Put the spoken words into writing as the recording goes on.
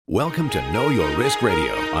Welcome to Know Your Risk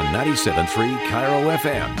Radio on 97.3 Cairo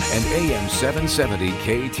FM and AM 770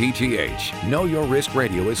 KTTH. Know Your Risk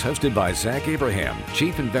Radio is hosted by Zach Abraham,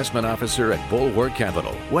 Chief Investment Officer at Bulwark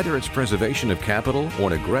Capital. Whether it's preservation of capital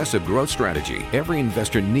or an aggressive growth strategy, every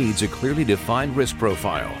investor needs a clearly defined risk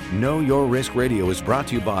profile. Know Your Risk Radio is brought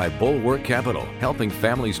to you by Bulwark Capital, helping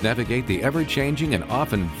families navigate the ever-changing and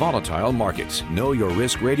often volatile markets. Know Your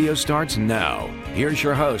Risk Radio starts now. Here's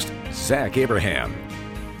your host, Zach Abraham.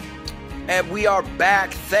 And we are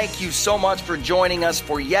back. Thank you so much for joining us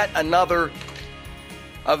for yet another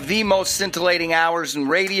of the most scintillating hours in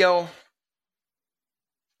radio.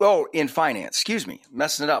 Oh, in finance. Excuse me.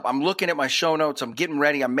 Messing it up. I'm looking at my show notes. I'm getting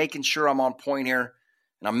ready. I'm making sure I'm on point here.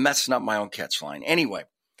 And I'm messing up my own catch line. Anyway,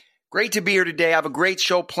 great to be here today. I have a great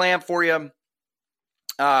show planned for you.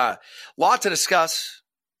 Lot to discuss.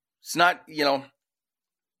 It's not, not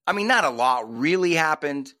a lot really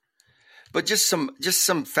happened. But just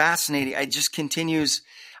some fascinating. It just continues.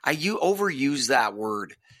 You overuse that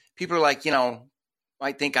word. People are like,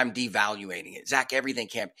 might think I'm devaluating it. Zach, everything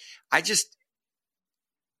can't. I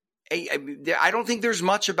don't think there's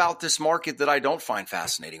much about this market that I don't find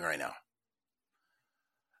fascinating right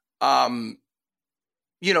now.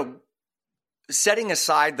 Setting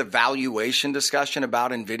aside the valuation discussion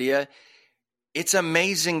about NVIDIA, it's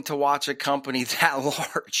amazing to watch a company that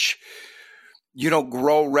large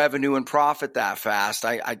grow revenue and profit that fast.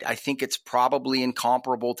 I think it's probably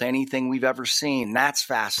incomparable to anything we've ever seen. That's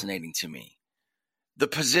fascinating to me. The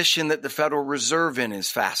position that the Federal Reserve in is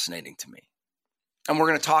fascinating to me. And we're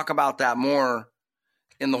going to talk about that more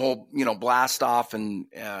in the whole, blast off and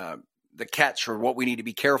the catch, or what we need to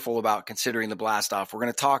be careful about considering the blast off. We're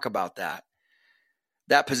going to talk about that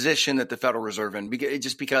position that the Federal Reserve in,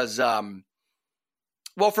 just because,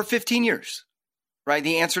 for 15 years. Right,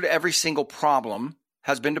 the answer to every single problem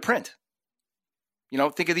has been to print.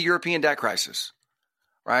 Think of the European debt crisis,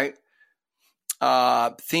 right?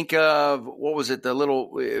 Think of, what was it,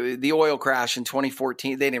 the oil crash in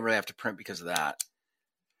 2014. They didn't really have to print because of that.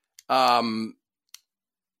 But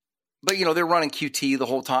they're running QT the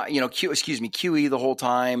whole time. QE the whole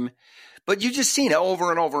time. But you just seen it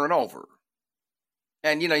over and over and over.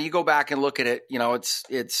 And you go back and look at it.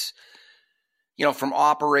 It's. From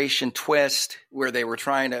Operation Twist, where they were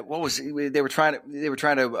trying to, what were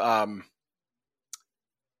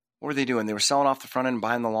they doing? They were selling off the front end and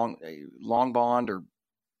buying the long bond, or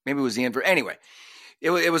maybe it was the inverse. Anyway, it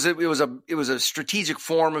was a strategic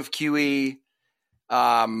form of QE.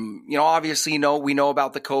 Obviously, we know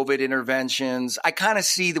about the COVID interventions. I kind of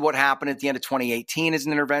see what happened at the end of 2018 as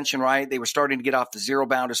an intervention, right? They were starting to get off the zero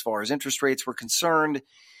bound as far as interest rates were concerned.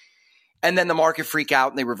 And then the market freak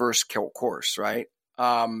out and they reverse course, right?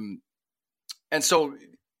 And so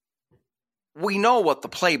we know what the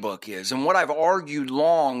playbook is. And what I've argued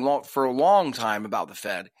for a long time about the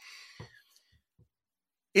Fed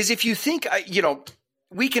is, if you think,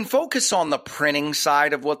 we can focus on the printing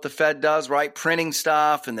side of what the Fed does, right? Printing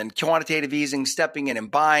stuff, and then quantitative easing, stepping in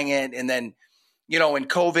and buying it. And then, in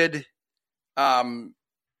COVID, in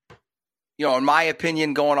my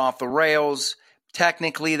opinion, going off the rails.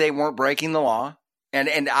 Technically, they weren't breaking the law.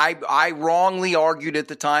 And I wrongly argued at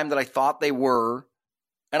the time that I thought they were.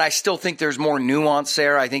 And I still think there's more nuance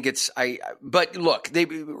there. I think but look,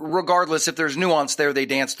 regardless, if there's nuance there, they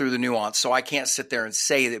dance through the nuance. So I can't sit there and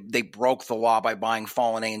say that they broke the law by buying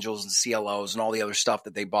fallen angels and CLOs and all the other stuff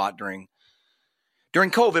that they bought during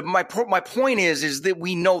COVID. My point is that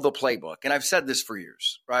we know the playbook, and I've said this for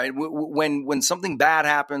years, right? When something bad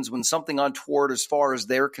happens, when something untoward as far as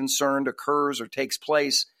they're concerned occurs or takes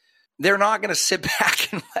place, they're not going to sit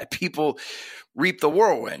back and let people reap the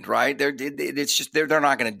whirlwind, right? They're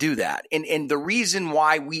not going to do that. And the reason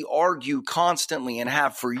why we argue constantly and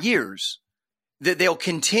have for years that they'll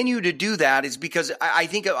continue to do that is because I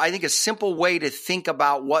think a simple way to think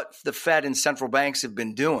about what the Fed and central banks have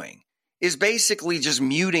been doing is basically just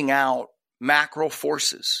muting out macro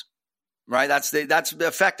forces, right? That's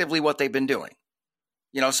effectively what they've been doing.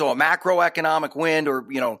 So a macroeconomic wind, or,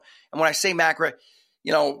 and when I say macro,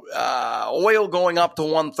 oil going up to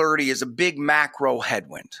 130 is a big macro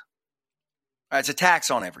headwind. It's a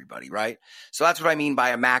tax on everybody, right? So that's what I mean by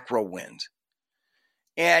a macro wind.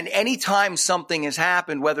 And anytime something has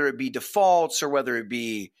happened, whether it be defaults or whether it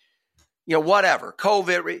be whatever,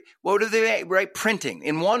 COVID, what do they, right? Printing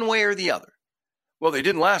in one way or the other. Well, they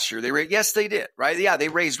didn't last year. Yes, they did, right? Yeah, they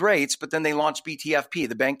raised rates, but then they launched BTFP,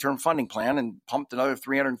 the Bank Term Funding Plan, and pumped another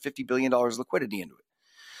 $350 billion liquidity into it.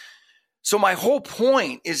 So my whole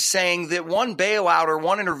point is saying that one bailout or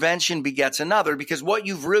one intervention begets another, because what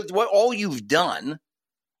all you've done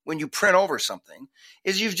when you print over something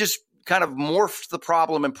is you've just kind of morphed the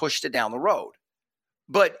problem and pushed it down the road.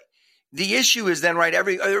 But the issue is then, right,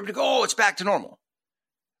 everybody go, oh, it's back to normal.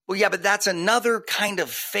 Well, yeah, but that's another kind of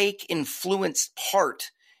fake influence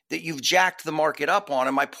part that you've jacked the market up on.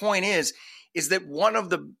 And my point is that one of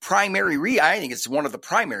the primary I think it's one of the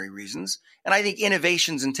primary reasons, and I think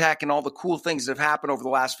innovations in tech and all the cool things that have happened over the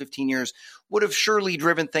last 15 years would have surely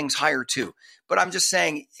driven things higher too. But I'm just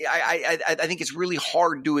saying, I think it's really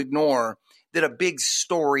hard to ignore that a big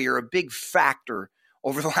story or a big factor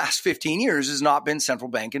over the last 15 years has not been central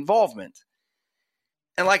bank involvement.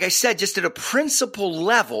 And like I said, just at a principle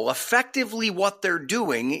level, effectively what they're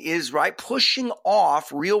doing is, right, pushing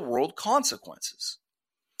off real world consequences.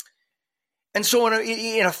 And so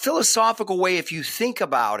in a philosophical way, if you think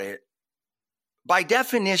about it, by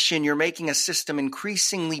definition, you're making a system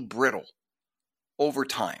increasingly brittle over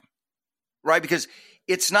time, right? Because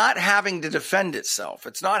it's not having to defend itself.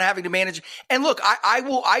 It's not having to manage. And look, I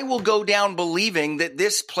will go down believing that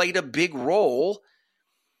this played a big role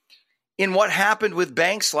in what happened with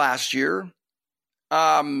banks last year,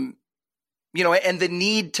 and the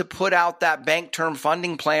need to put out that bank term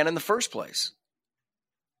funding plan in the first place.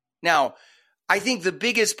 Now, I think the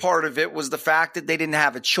biggest part of it was the fact that they didn't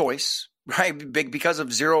have a choice, right? Because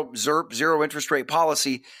of zero interest rate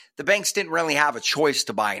policy, the banks didn't really have a choice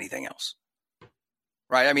to buy anything else,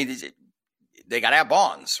 right? I mean, they got to have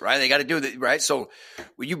bonds, right? They got to do that, right? So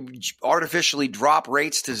when you artificially drop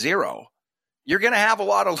rates to zero, you're going to have a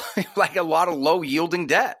lot of low yielding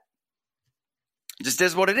debt. It just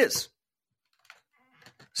is what it is.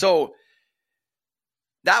 So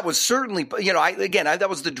that was certainly, that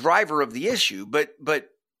was the driver of the issue. But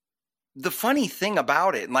the funny thing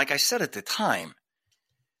about it, and like I said at the time,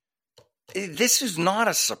 this is not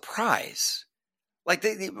a surprise. Like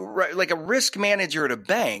a risk manager at a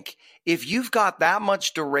bank, if you've got that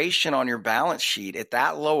much duration on your balance sheet at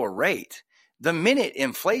that low a rate, the minute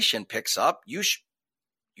inflation picks up, you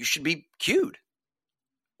should be cued.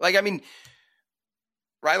 Like, I mean,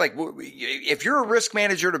 right? Like, if you're a risk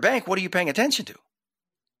manager at a bank, what are you paying attention to?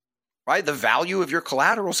 Right? The value of your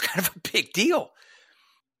collateral is kind of a big deal.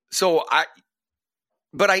 So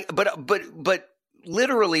but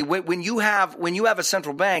literally, when you have a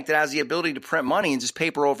central bank that has the ability to print money and just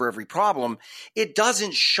paper over every problem, it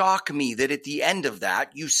doesn't shock me that at the end of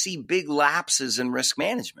that, you see big lapses in risk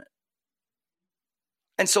management.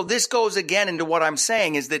 And so this goes again into what I'm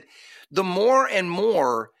saying is that the more and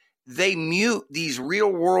more they mute these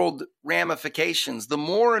real world ramifications, the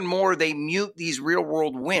more and more they mute these real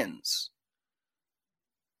world wins,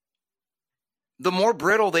 the more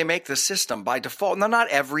brittle they make the system by default. Now, not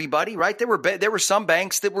everybody, right? There were some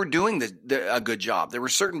banks that were doing a good job. There were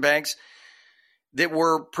certain banks that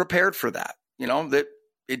were prepared for that, that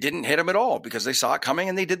it didn't hit them at all because they saw it coming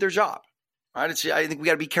and they did their job. Right? I think we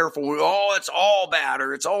got to be careful. Oh, it's all bad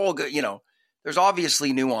or it's all good. There's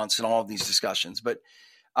obviously nuance in all of these discussions, but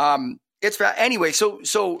it's anyway.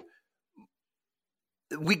 So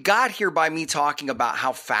we got here by me talking about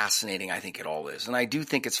how fascinating I think it all is, and I do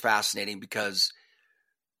think it's fascinating because,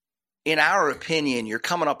 in our opinion, you're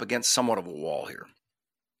coming up against somewhat of a wall here,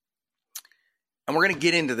 and we're going to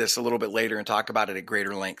get into this a little bit later and talk about it at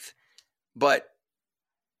greater length, but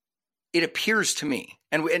it appears to me,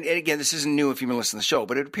 and again, this isn't new if you've been listening to the show,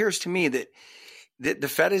 but it appears to me that the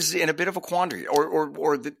Fed is in a bit of a quandary,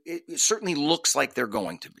 or it certainly looks like they're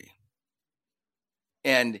going to be.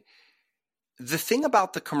 And the thing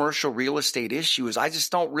about the commercial real estate issue is I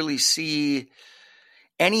just don't really see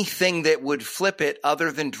anything that would flip it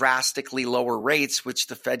other than drastically lower rates, which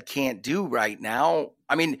the Fed can't do right now.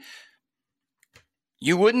 I mean,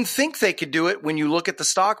 you wouldn't think they could do it when you look at the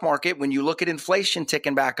stock market, when you look at inflation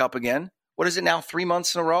ticking back up again. What is it now, 3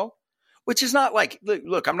 months in a row? Which is not like,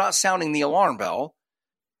 look, I'm not sounding the alarm bell,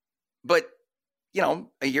 but,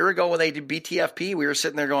 a year ago when they did BTFP, we were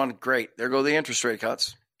sitting there going, great, there go the interest rate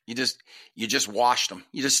cuts. You just washed them.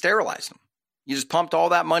 You just sterilized them. You just pumped all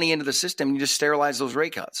that money into the system and you just sterilized those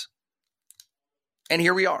rate cuts. And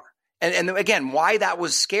here we are. And again, why that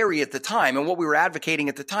was scary at the time and what we were advocating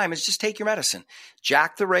at the time is just take your medicine,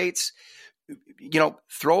 jack the rates,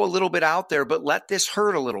 throw a little bit out there, but let this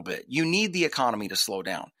hurt a little bit. You need the economy to slow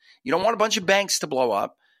down. You don't want a bunch of banks to blow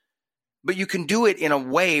up, but you can do it in a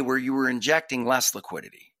way where you were injecting less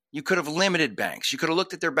liquidity. You could have limited banks. You could have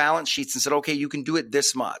looked at their balance sheets and said, okay, you can do it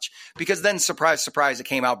this much. Because then, surprise, surprise, it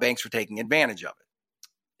came out banks were taking advantage of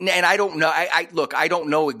it. And I don't know. I don't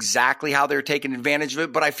know exactly how they're taking advantage of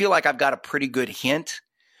it, but I feel like I've got a pretty good hint,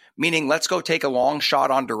 meaning let's go take a long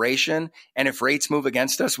shot on duration. And if rates move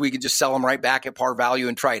against us, we could just sell them right back at par value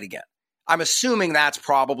and try it again. I'm assuming that's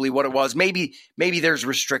probably what it was. Maybe there's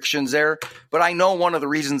restrictions there, but I know one of the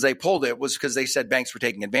reasons they pulled it was because they said banks were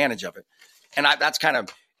taking advantage of it. And that's kind of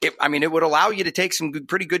it. I mean, it would allow you to take some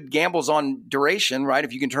pretty good gambles on duration, right?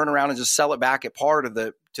 If you can turn around and just sell it back at par to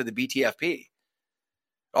the BTFP.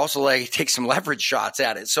 Also, like, take some leverage shots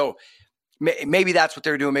at it. So maybe that's what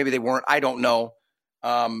they're doing. Maybe they weren't. I don't know.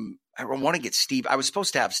 I want to get Steve. I was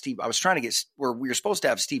supposed to have Steve. I was trying to get where we were supposed to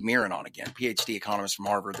have Steve Mirren on again, PhD economist from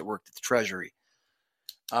Harvard that worked at the Treasury.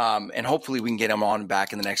 And hopefully we can get him on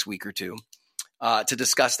back in the next week or two to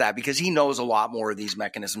discuss that, because he knows a lot more of these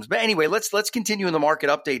mechanisms. But anyway, let's continue in the market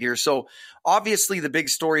update here. So obviously the big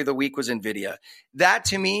story of the week was NVIDIA. That,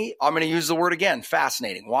 to me, I'm going to use the word again,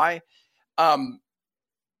 fascinating. Why?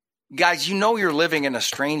 Guys, you're living in a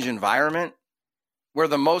strange environment where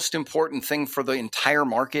the most important thing for the entire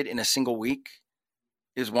market in a single week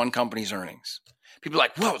is one company's earnings. People are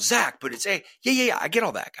like, well, Zach, but it's yeah, I get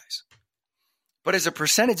all that, guys. But as a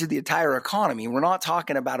percentage of the entire economy, we're not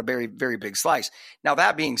talking about a very, very big slice. Now,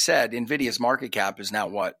 that being said, NVIDIA's market cap is now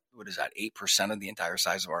what is that, 8% of the entire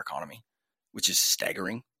size of our economy, which is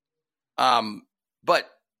staggering. But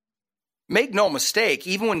make no mistake,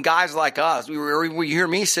 even when guys like us, we hear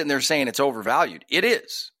me sitting there saying it's overvalued, it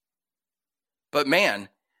is. But man,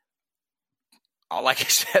 like I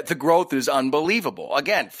said, the growth is unbelievable.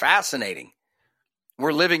 Again, fascinating.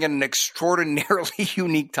 We're living in an extraordinarily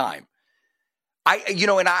unique time.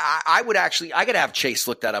 I would actually, I got to have Chase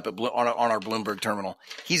look that up on our Bloomberg terminal.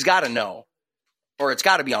 He's got to know, or it's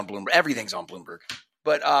got to be on Bloomberg. Everything's on Bloomberg.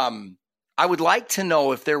 But I would like to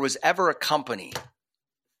know if there was ever a company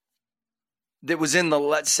that was in the,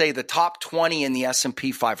 let's say, the top 20 in the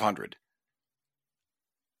S&P 500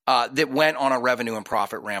 that went on a revenue and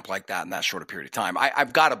profit ramp like that in that short a period of time.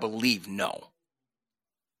 I've got to believe no.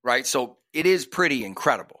 Right? So it is pretty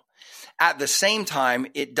incredible. At the same time,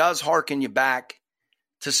 it does harken you back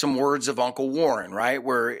to some words of Uncle Warren, right?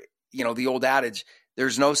 Where, the old adage,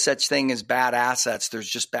 there's no such thing as bad assets, there's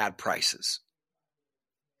just bad prices.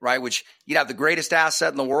 Right? Which, you'd have the greatest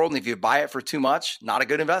asset in the world, and if you buy it for too much, not a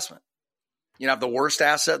good investment. You have the worst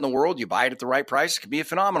asset in the world, you buy it at the right price, it could be a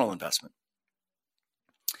phenomenal investment.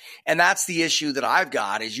 And that's the issue that I've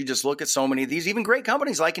got, is you just look at so many of these, even great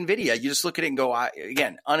companies like NVIDIA, you just look at it and go,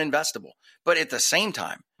 again, uninvestable. But at the same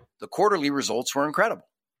time, the quarterly results were incredible.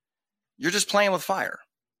 You're just playing with fire.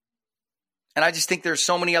 And I just think there's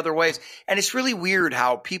so many other ways. And it's really weird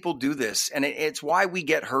how people do this. And it's why we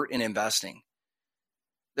get hurt in investing.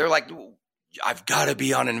 They're like, I've got to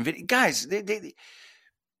be on NVIDIA. Guys,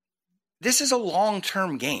 this is a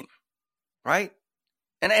long-term game, right?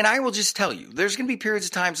 And I will just tell you, there's going to be periods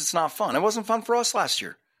of times it's not fun. It wasn't fun for us last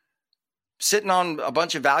year. Sitting on a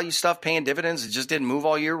bunch of value stuff, paying dividends, it just didn't move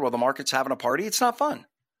all year while the market's having a party. It's not fun.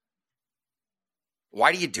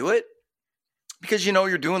 Why do you do it? Because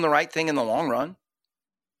you're doing the right thing in the long run.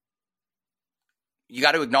 You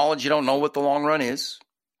got to acknowledge you don't know what the long run is,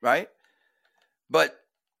 right? But,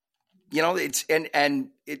 it's, and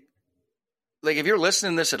it, like, if you're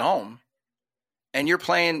listening to this at home, and you're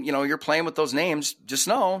playing with those names, just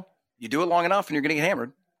know you do it long enough and you're going to get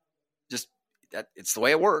hammered. Just that, it's the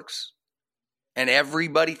way it works. And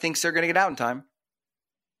everybody thinks they're going to get out in time.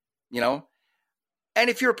 And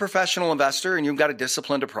if you're a professional investor and you've got a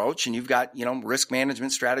disciplined approach and you've got, risk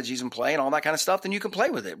management strategies in play and all that kind of stuff, then you can play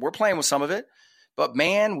with it. We're playing with some of it. But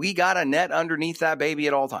man, we got a net underneath that baby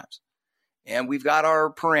at all times. And we've got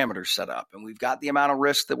our parameters set up and we've got the amount of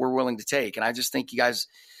risk that we're willing to take. And I just think you guys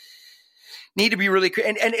need to be really,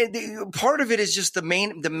 and part of it is just the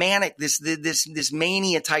manic, this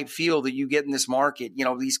mania type feel that you get in this market.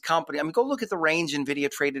 These companies. I mean, go look at the range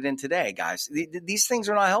NVIDIA traded in today, guys. These things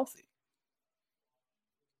are not healthy.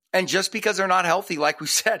 And just because they're not healthy, like we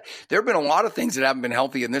said, there have been a lot of things that haven't been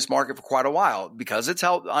healthy in this market for quite a while. Because it's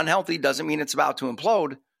unhealthy doesn't mean it's about to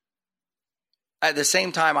implode. At the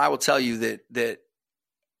same time, I will tell you that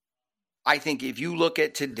I think if you look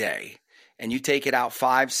at today and you take it out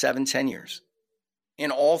 5, 7, 10 years, in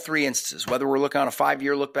all three instances, whether we're looking on a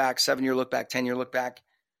 5-year look back, 7-year look back, 10-year look back,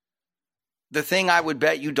 the thing I would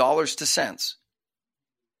bet you dollars to cents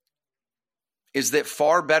is that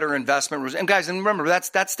far better investment. And guys, and remember,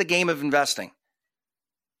 that's the game of investing.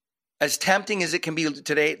 As tempting as it can be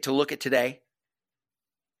today to look at today,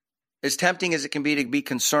 as tempting as it can be to be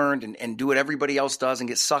concerned and do what everybody else does and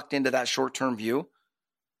get sucked into that short-term view,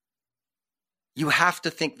 you have to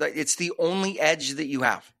think that it's the only edge that you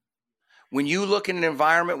have. When you look in an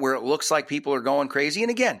environment where it looks like people are going crazy, and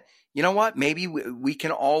again, you know what? Maybe we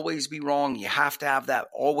can always be wrong. You have to have that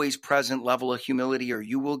always present level of humility or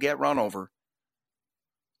you will get run over.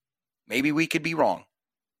 Maybe we could be wrong.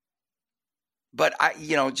 But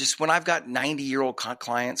just when I've got 90-year-old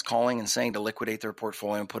clients calling and saying to liquidate their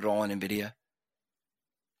portfolio and put it all in NVIDIA,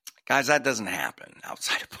 guys, that doesn't happen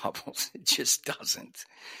outside of bubbles. It just doesn't.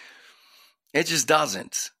 It just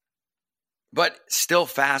doesn't. But still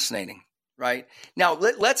fascinating, right? Now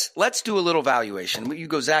let's do a little valuation. You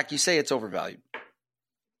go, Zach, you say it's overvalued.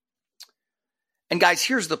 And guys,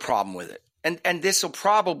 here's the problem with it. And this will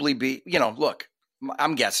probably be, look,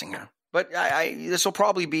 I'm guessing here, but this will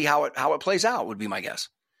probably be how it plays out, would be my guess.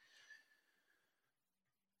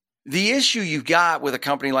 The issue you've got with a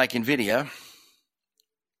company like NVIDIA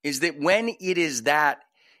is that when it is that,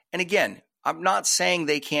 and again, I'm not saying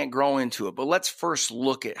they can't grow into it, but let's first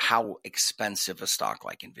look at how expensive a stock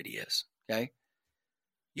like NVIDIA is, okay?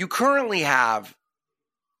 You currently have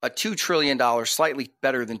a $2 trillion, slightly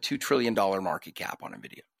better than $2 trillion market cap on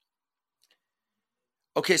NVIDIA.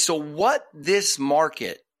 Okay, so what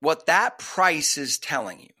that price is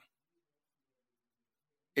telling you,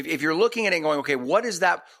 if you're looking at it and going, okay, what is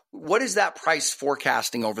that price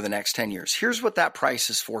forecasting over the next 10 years? Here's what that price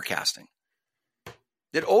is forecasting.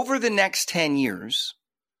 That over the next 10 years,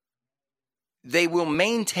 they will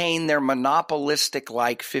maintain their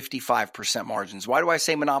monopolistic-like 55% margins. Why do I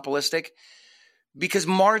say monopolistic? Because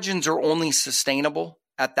margins are only sustainable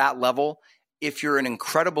at that level if you're an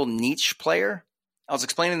incredible niche player. I was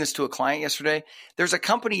explaining this to a client yesterday. There's a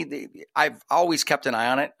company that I've always kept an eye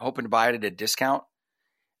on it, hoping to buy it at a discount.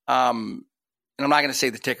 And I'm not going to say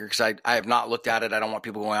the ticker because I have not looked at it. I don't want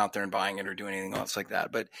people going out there and buying it or doing anything else like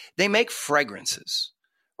that. But they make fragrances,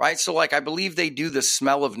 right? So like I believe they do the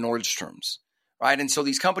smell of Nordstrom's, right? And so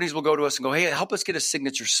these companies will go to us and go, hey, help us get a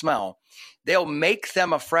signature smell. They'll make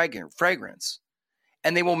them a fragrance.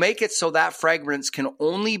 And they will make it so that fragrance can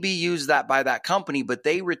only be used by that company, but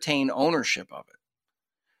they retain ownership of it,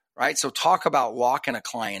 right? So talk about locking a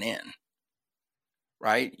client in,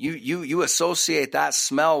 right? You associate that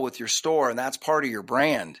smell with your store, and that's part of your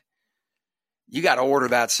brand. You got to order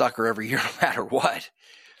that sucker every year, no matter what.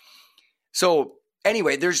 So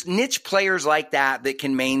anyway, there's niche players like that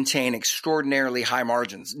can maintain extraordinarily high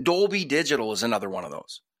margins. Dolby Digital is another one of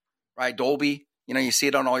those, right? Dolby. You see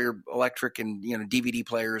it on all your electric and, DVD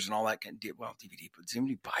players and all that. Well, DVD, but does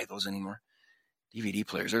anybody buy those anymore? DVD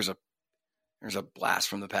players. There's a blast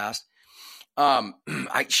from the past.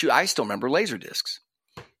 I still remember laser discs,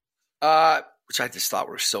 which I just thought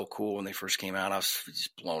were so cool when they first came out. I was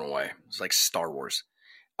just blown away. It was like Star Wars.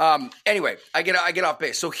 Anyway, I get off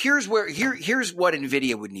base. So here's what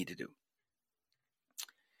NVIDIA would need to do.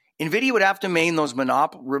 NVIDIA would have to maintain those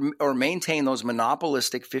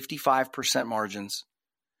monopolistic 55% margins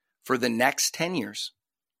for the next 10 years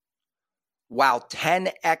while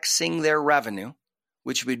 10xing their revenue,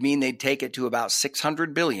 which would mean they'd take it to about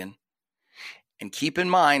 $600 billion. And keep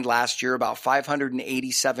in mind, last year, about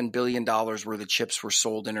 $587 billion worth of chips were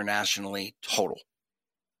sold internationally total.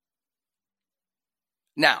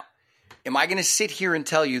 Now, am I going to sit here and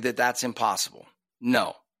tell you that that's impossible?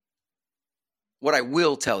 No. What I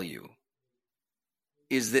will tell you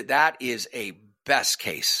is that is a best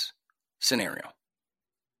case scenario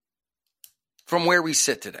from where we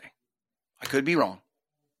sit today. I could be wrong,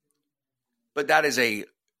 but that is a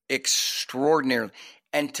extraordinary.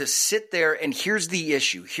 And to sit there, and here's the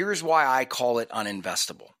issue. Here's why I call it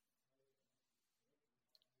uninvestable.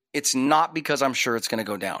 It's not because I'm sure it's going to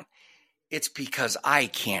go down. It's because I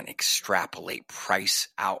can't extrapolate price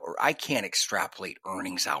out, or I can't extrapolate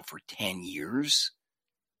earnings out for 10 years.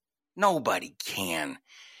 Nobody can.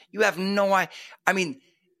 You have no idea. I mean,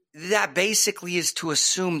 that basically is to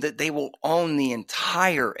assume that they will own the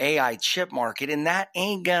entire AI chip market, and that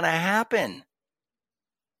ain't going to happen.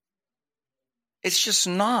 It's just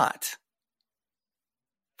not.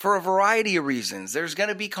 For a variety of reasons. There's going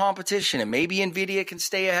to be competition, and maybe NVIDIA can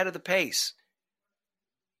stay ahead of the pace.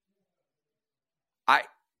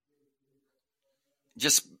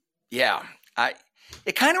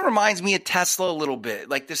 It kind of reminds me of Tesla a little bit,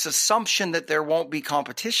 like this assumption that there won't be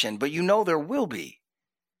competition, but there will be.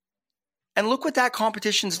 And look what that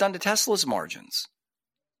competition's done to Tesla's margins.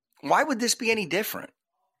 Why would this be any different?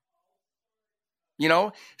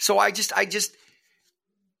 So I just,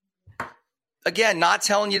 again, not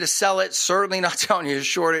telling you to sell it, certainly not telling you to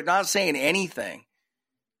short it, not saying anything.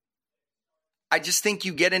 I just think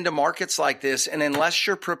you get into markets like this, and unless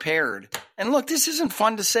you're prepared, and look, this isn't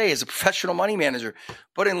fun to say as a professional money manager,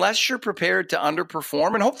 but unless you're prepared to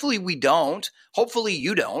underperform, and hopefully we don't, hopefully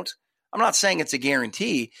you don't, I'm not saying it's a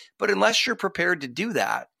guarantee, but unless you're prepared to do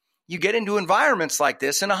that, you get into environments like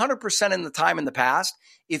this, and 100% in the time in the past,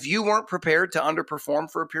 if you weren't prepared to underperform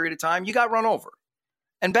for a period of time, you got run over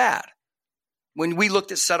and bad when we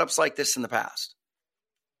looked at setups like this in the past.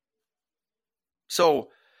 So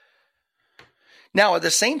now at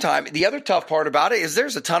the same time, the other tough part about it is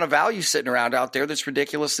there's a ton of value sitting around out there that's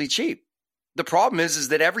ridiculously cheap. The problem is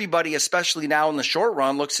that everybody, especially now in the short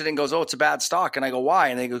run, looks at it and goes, oh, it's a bad stock. And I go, why?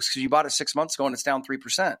 And they go, because you bought it 6 months ago and it's down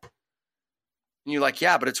 3%. And you're like,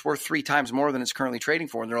 yeah, but it's worth 3 times more than it's currently trading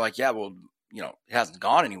for. And they're like, yeah, well, it hasn't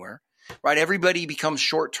gone anywhere, right? Everybody becomes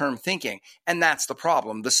short-term thinking. And that's the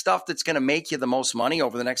problem. The stuff that's going to make you the most money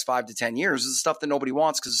over the next 5 to 10 years is the stuff that nobody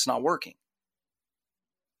wants because it's not working.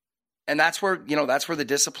 And that's where the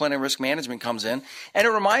discipline and risk management comes in. And it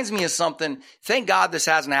reminds me of something. Thank God this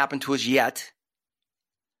hasn't happened to us yet.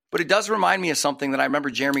 But it does remind me of something that I remember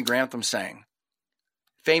Jeremy Grantham saying.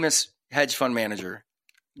 Famous hedge fund manager,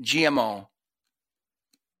 GMO,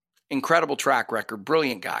 incredible track record,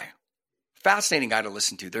 brilliant guy. Fascinating guy to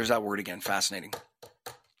listen to. There's that word again, fascinating.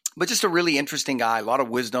 But just a really interesting guy, a lot of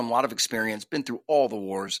wisdom, a lot of experience, been through all the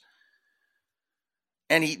wars.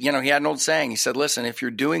 And he had an old saying. He said, listen, if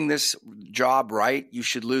you're doing this job right, you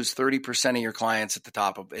should lose 30% of your clients at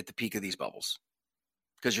the peak of these bubbles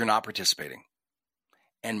because you're not participating.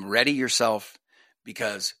 And ready yourself,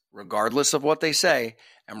 because regardless of what they say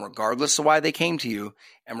and regardless of why they came to you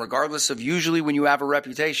and regardless of usually when you have a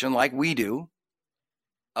reputation like we do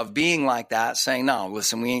of being like that, saying, no,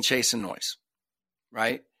 listen, we ain't chasing noise,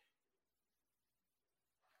 right?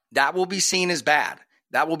 That will be seen as bad.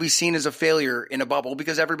 That will be seen as a failure in a bubble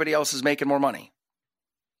because everybody else is making more money.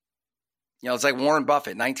 It's like Warren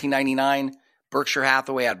Buffett, 1999, Berkshire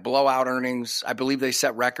Hathaway had blowout earnings. I believe they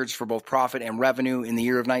set records for both profit and revenue in the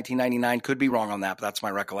year of 1999. Could be wrong on that, but that's my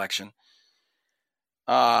recollection.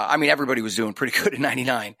 Everybody was doing pretty good in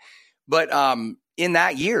 99. But in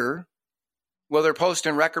that year, well, they're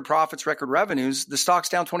posting record profits, record revenues. The stock's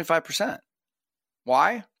down 25%.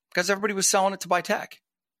 Why? Because everybody was selling it to buy tech.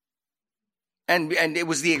 And it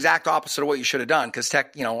was the exact opposite of what you should have done because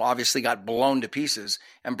tech, obviously got blown to pieces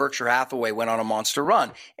and Berkshire Hathaway went on a monster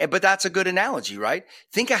run. But that's a good analogy, right?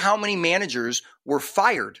 Think of how many managers were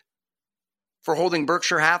fired for holding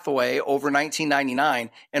Berkshire Hathaway over 1999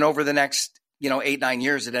 and over the next, 8-9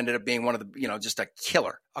 years, it ended up being one of the, just a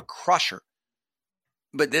killer, a crusher.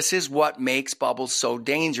 But this is what makes bubbles so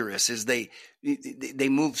dangerous is they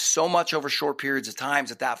move so much over short periods of time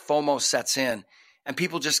that FOMO sets in and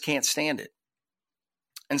people just can't stand it.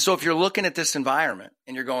 And so if you're looking at this environment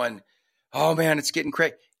and you're going, oh man, it's getting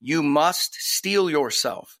crazy, you must steel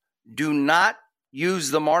yourself. Do not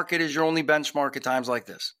use the market as your only benchmark at times like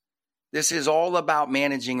this. This is all about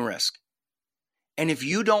managing risk. And if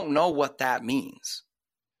you don't know what that means,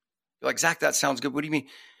 you're like, Zach, that sounds good. What do you mean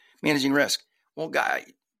managing risk? Well, guy,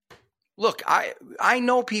 look, I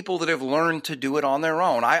know people that have learned to do it on their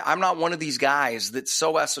own. I'm not one of these guys that's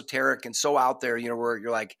so esoteric and so out there, where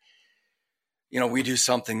you're like, we do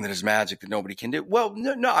something that is magic that nobody can do. Well,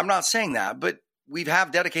 no, I'm not saying that, but we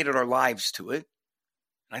have dedicated our lives to it.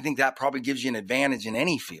 And I think that probably gives you an advantage in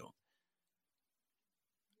any field.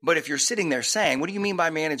 But if you're sitting there saying, what do you mean by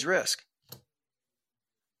manage risk?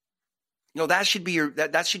 That should be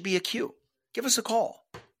that should be a cue. Give us a call.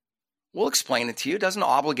 We'll explain it to you. It doesn't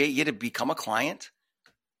obligate you to become a client.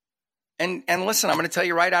 And listen, I'm going to tell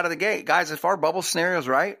you right out of the gate, guys, if our bubble scenario is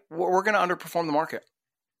right, we're going to underperform the market.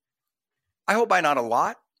 I hope by not a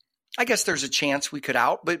lot. I guess there's a chance we could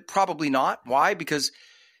out, but probably not. Why? Because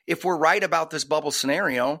if we're right about this bubble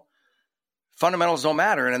scenario, fundamentals don't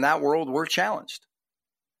matter. And in that world, we're challenged,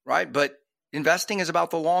 right? But investing is about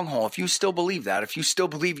the long haul. If you still believe that, if you still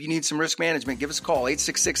believe you need some risk management, give us a call,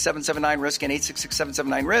 866-779-RISK and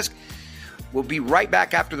 866-779-RISK. We'll be right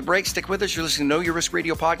back after the break. Stick with us. You're listening to Know Your Risk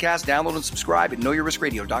Radio podcast. Download and subscribe at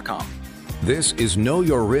knowyourriskradio.com. This is Know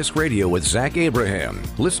Your Risk Radio with Zach Abraham.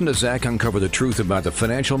 Listen to Zach uncover the truth about the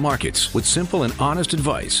financial markets with simple and honest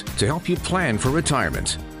advice to help you plan for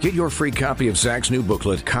retirement. Get your free copy of Zach's new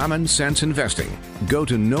booklet, Common Sense Investing. Go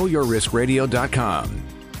to knowyourriskradio.com.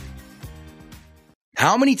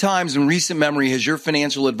 How many times in recent memory has your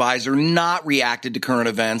financial advisor not reacted to current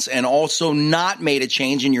events and also not made a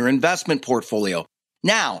change in your investment portfolio?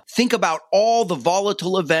 Now, think about all the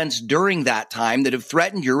volatile events during that time that have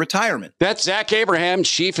threatened your retirement. That's Zach Abraham,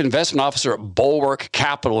 Chief Investment Officer at Bulwark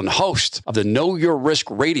Capital and host of the Know Your Risk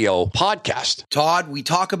Radio podcast. Todd, we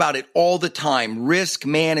talk about it all the time. Risk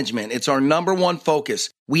management. It's our number one focus.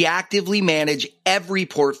 We actively manage every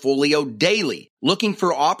portfolio daily, looking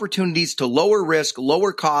for opportunities to lower risk,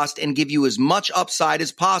 lower cost, and give you as much upside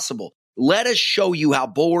as possible. Let us show you how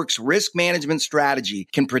Bulwark's risk management strategy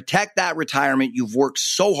can protect that retirement you've worked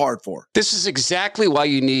so hard for. This is exactly why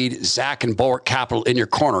you need Zach and Bulwark Capital in your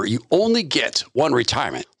corner. You only get one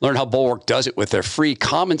retirement. Learn how Bulwark does it with their free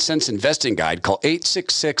common sense investing guide. Call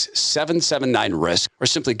 866-779-RISK or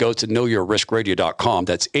simply go to knowyourriskradio.com.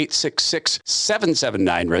 That's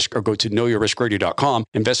 866-779-RISK or go to knowyourriskradio.com.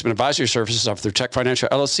 Investment advisory services offered through Tech Financial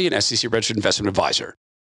LLC and SEC registered investment advisor.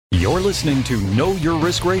 You're listening to Know Your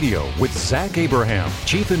Risk Radio with Zach Abraham,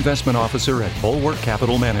 Chief Investment Officer at Bulwark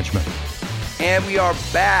Capital Management. And we are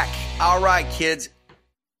back. All right, kids.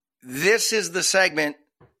 This is the segment.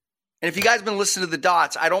 And if you guys have been listening to the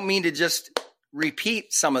dots, I don't mean to just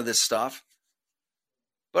repeat some of this stuff.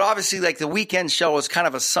 But obviously, like the weekend show is kind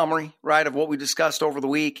of a summary, right, of what we discussed over the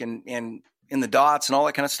week and in the dots and all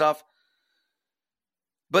that kind of stuff.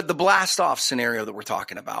 But the blast-off scenario that we're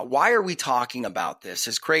talking about, why are we talking about this,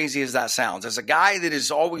 as crazy as that sounds? As a guy that is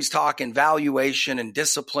always talking valuation and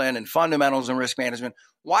discipline and fundamentals and risk management,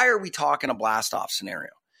 why are we talking a blast-off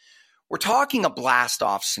scenario? We're talking a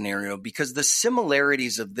blast-off scenario because the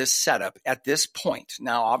similarities of this setup at this point,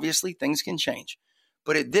 now obviously things can change,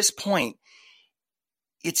 but at this point,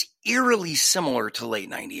 it's eerily similar to late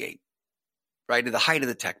 98, right, to the height of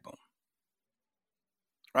the tech boom,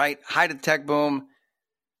 right? Height of the tech boom.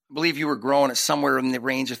 I believe you were growing at somewhere in the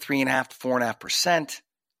range of 3.5% to 4.5%.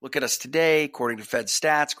 Look at us today, according to Fed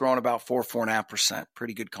stats, growing about 4.5%.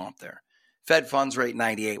 Pretty good comp there. Fed funds rate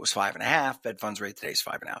 98 was 5.5. Fed funds rate today is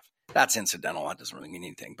 5.5. That's incidental. That doesn't really mean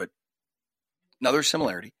anything, but another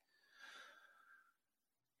similarity.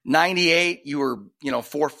 98, you were,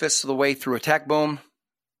 4/5 of the way through a tech boom.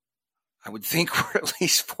 I would think we're at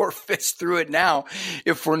least 4/5 through it now.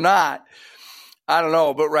 If we're not, I don't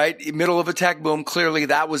know, but right, middle of a tech boom, clearly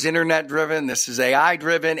that was internet driven. This is AI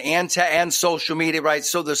driven and social media, right?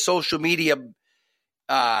 So the social media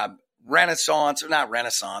renaissance, or not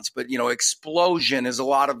renaissance, but explosion is a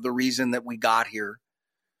lot of the reason that we got here.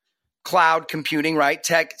 Cloud computing, right?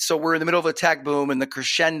 Tech. So we're in the middle of a tech boom, and the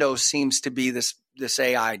crescendo seems to be this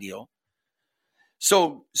AI deal.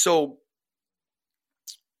 So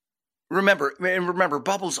Remember,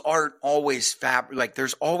 bubbles aren't always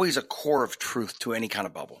there's always a core of truth to any kind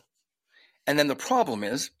of bubble. And then the problem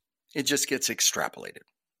is it just gets extrapolated.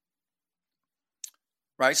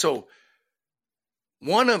 Right? So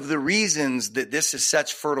one of the reasons that this is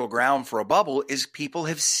such fertile ground for a bubble is people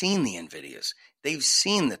have seen the NVIDIAs. They've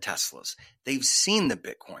seen the Teslas. They've seen the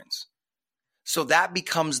Bitcoins. So that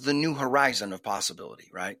becomes the new horizon of possibility,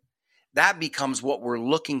 right? That becomes what we're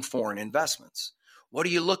looking for in investments. What are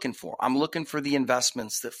you looking for? I'm looking for the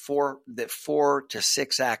investments that 4 to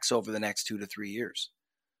 6x over the next 2 to 3 years.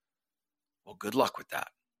 Well, good luck with that.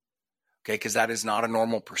 Okay, because that is not a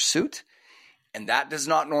normal pursuit, and that does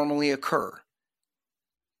not normally occur.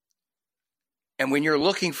 And when you're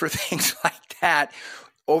looking for things like that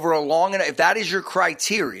over a long enough, if that is your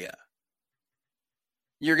criteria,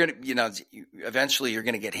 you're going to, eventually you're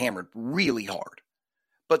going to get hammered really hard.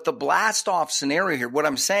 But the blast off scenario here, what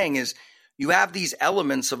I'm saying is, you have these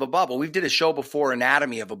elements of a bubble. We did a show before,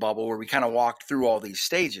 Anatomy of a Bubble, where we kind of walked through all these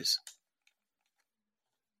stages.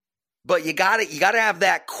 But you got to have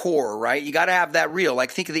that core, right? You got to have that real. Like,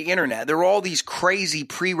 think of the internet. There are all these crazy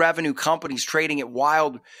pre-revenue companies trading at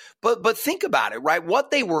wild. But think about it, right? What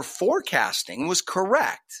they were forecasting was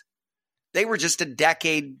correct. They were just a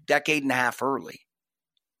decade and a half early.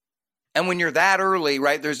 And when you're that early,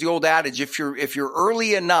 right, there's the old adage, if you're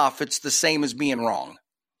early enough, it's the same as being wrong.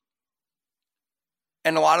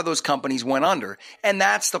 And a lot of those companies went under. And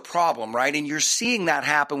that's the problem, right? And you're seeing that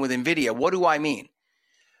happen with NVIDIA. What do I mean?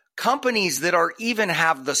 Companies that are even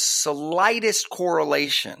have the slightest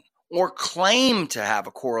correlation or claim to have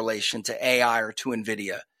a correlation to AI or to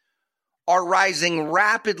NVIDIA are rising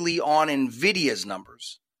rapidly on NVIDIA's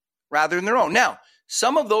numbers rather than their own. Now,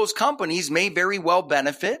 some of those companies may very well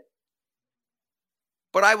benefit,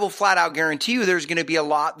 but I will flat out guarantee you there's going to be a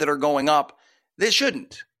lot that are going up that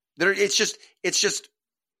shouldn't. It's just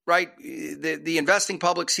right. The investing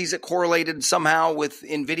public sees it correlated somehow with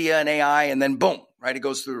NVIDIA and AI, and then boom, right? It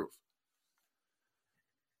goes through the roof.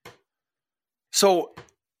 So,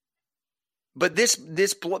 but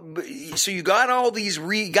so you got all these,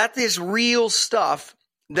 got this real stuff.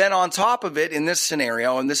 Then on top of it, in this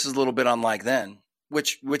scenario, and this is a little bit unlike then,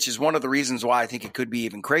 which is one of the reasons why I think it could be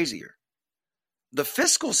even crazier. The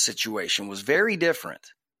fiscal situation was very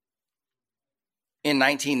different. In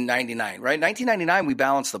 1999, right? 1999, we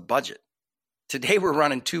balanced the budget. Today, we're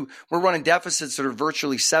running deficits that are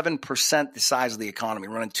virtually 7% the size of the economy.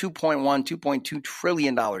 We're running $2.2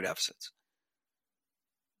 trillion deficits.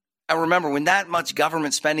 And remember, when that much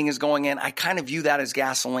government spending is going in, I kind of view that as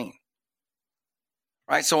gasoline.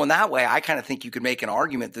 right? So in that way, I kind of think you could make an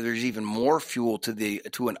argument that there's even more fuel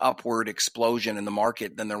to an upward explosion in the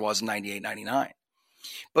market than there was in 98, 99.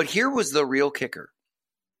 But here was the real kicker.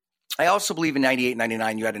 I also believe in 98,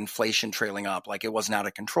 99, you had inflation trailing up, like it wasn't out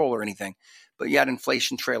of control or anything, but you had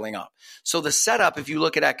inflation trailing up. So the setup, if you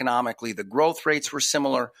look at economically, the growth rates were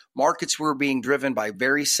similar. Markets were being driven by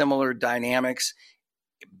very similar dynamics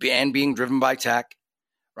and being driven by tech,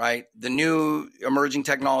 right? The new emerging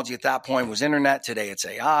technology at that point was internet. Today it's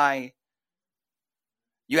AI.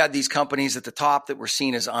 You had these companies at the top that were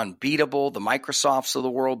seen as unbeatable, the Microsofts of the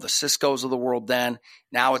world, the Ciscos of the world then.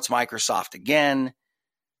 Now it's Microsoft again,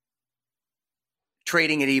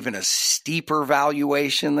 trading at even a steeper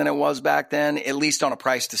valuation than it was back then, at least on a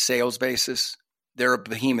price to sales basis. They're a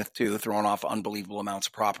behemoth too, throwing off unbelievable amounts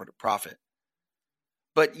of profit.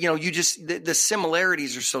 But, the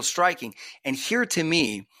similarities are so striking. And here to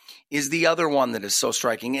me is the other one that is so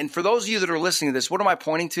striking. And for those of you that are listening to this, what am I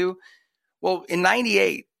pointing to? Well, in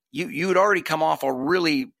 98, you had already come off a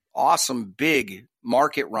really awesome big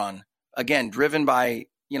market run, again, driven by,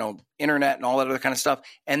 internet and all that other kind of stuff.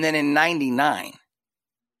 And then in 99,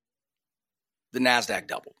 the NASDAQ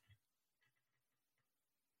doubled.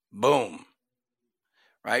 Boom.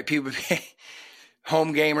 Right? People,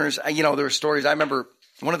 home gamers, there were stories. I remember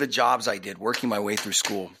one of the jobs I did working my way through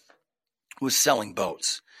school was selling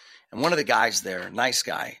boats. And one of the guys there, nice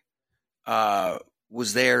guy,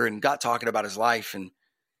 was there and got talking about his life. And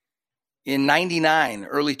in 99,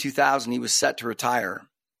 early 2000, he was set to retire.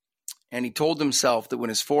 And he told himself that when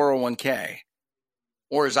his 401k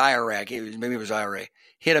or his IRA, maybe it was IRA,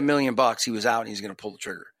 hit $1 million, he was out and he's going to pull the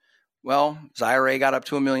trigger. Well, his IRA got up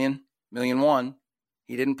to $1 million.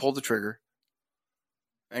 He didn't pull the trigger.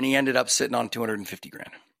 And he ended up sitting on $250,000.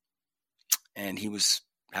 And he was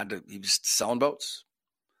selling boats.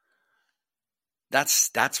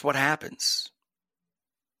 That's what happens.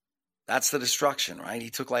 That's the destruction, right? He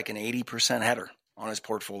took like an 80% header on his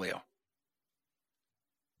portfolio.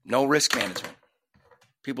 No risk management.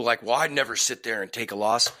 People are like, well, I'd never sit there and take a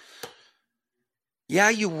loss. Yeah,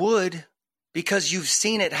 you would, because you've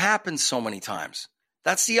seen it happen so many times.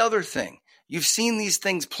 That's the other thing. You've seen these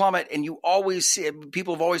things plummet, and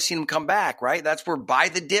people have always seen them come back, right? That's where buy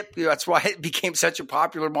the dip. That's why it became such a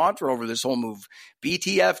popular mantra over this whole move.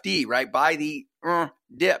 BTFD, right? Buy the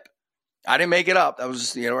dip. I didn't make it up. That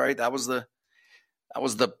was, right? That was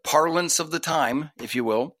the parlance of the time, if you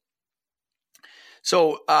will.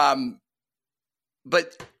 So,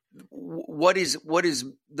 but what is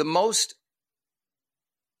the most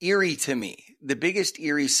eerie to me, the biggest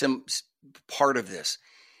eerie part of this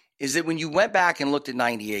is that when you went back and looked at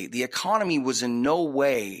 98, the economy was in no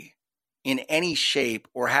way in any shape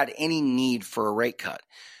or had any need for a rate cut.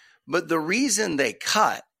 But the reason they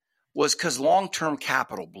cut was because long-term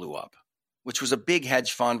capital blew up, which was a big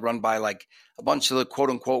hedge fund run by like a bunch of the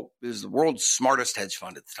quote unquote, it was the world's smartest hedge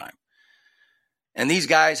fund at the time. And these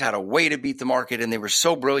guys had a way to beat the market, and they were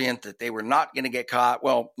so brilliant that they were not going to get caught.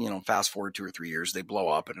 Well, fast forward 2 or 3 years, they blow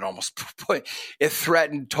up, and it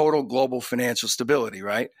threatened total global financial stability,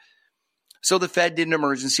 right? So the Fed did an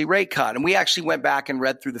emergency rate cut, and we actually went back and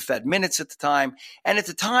read through the Fed minutes at the time. And at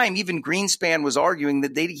the time, even Greenspan was arguing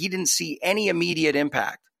that he didn't see any immediate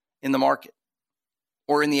impact in the market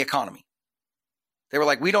or in the economy. They were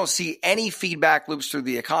like, we don't see any feedback loops through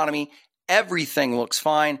the economy. Everything looks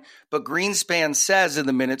fine. But Greenspan says in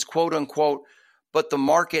the minutes, quote unquote, but the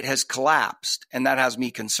market has collapsed, and that has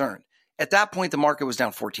me concerned. At that point, the market was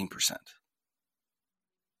down 14%.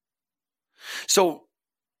 So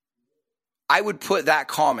I would put that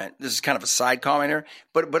comment, this is kind of a side comment here,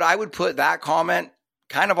 but I would put that comment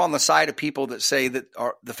kind of on the side of people that say that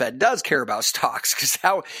the Fed does care about stocks, because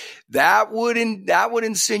that would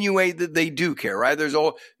insinuate that they do care, right?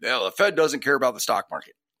 The Fed doesn't care about the stock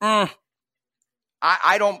market.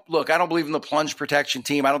 I don't believe in the plunge protection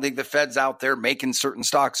team. I don't think the Fed's out there making certain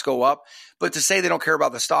stocks go up. But to say they don't care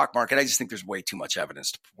about the stock market, I just think there's way too much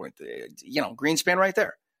evidence to point. Greenspan right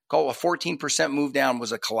there. Call a 14% move down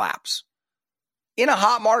was a collapse in a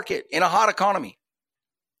hot market, in a hot economy.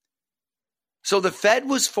 So the Fed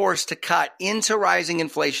was forced to cut into rising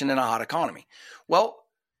inflation in a hot economy. Well,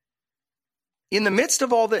 in the midst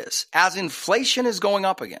of all this, as inflation is going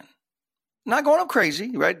up again, not going up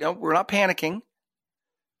crazy, right? No, we're not panicking.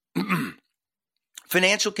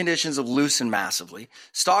 Financial conditions have loosened massively.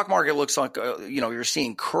 Stock market looks like, you're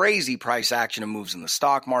seeing crazy price action and moves in the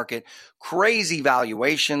stock market, crazy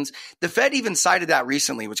valuations. The Fed even cited that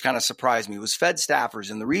recently, which kind of surprised me. It was Fed staffers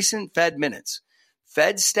in the recent Fed minutes.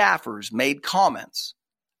 Fed staffers made comments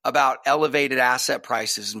about elevated asset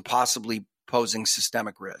prices and possibly posing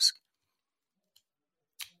systemic risk.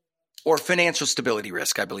 or financial stability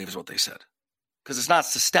risk, I believe is what they said. Because it's not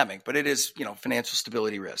systemic, but it is, financial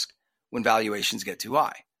stability risk when valuations get too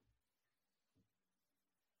high.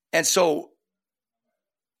 And so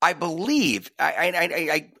I believe,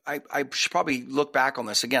 I should probably look back on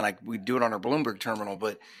this again, like we do it on our Bloomberg terminal,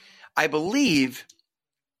 but I believe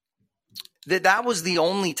that was the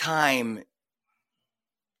only time,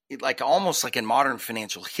 like almost like in modern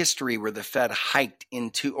financial history, where the Fed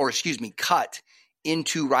cut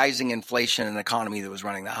into rising inflation in an economy that was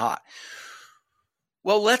running that hot.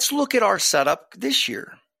 Well, let's look at our setup this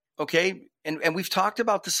year, okay? And we've talked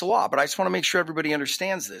about this a lot, but I just want to make sure everybody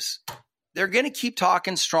understands this. They're going to keep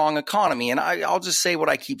talking strong economy, and I'll just say what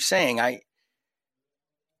I keep saying. I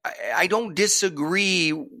don't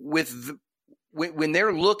disagree with when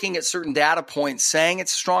they're looking at certain data points saying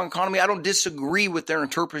it's a strong economy. I don't disagree with their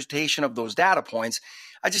interpretation of those data points.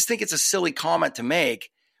 I just think it's a silly comment to make.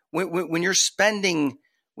 When you're spending,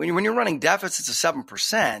 when you're running deficits of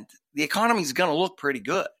 7%, the economy is going to look pretty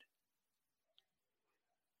good.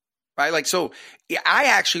 Right? Like, so I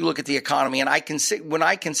actually look at the economy and when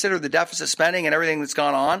I consider the deficit spending and everything that's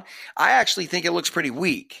gone on, I actually think it looks pretty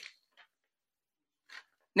weak.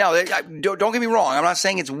 Now, don't get me wrong. I'm not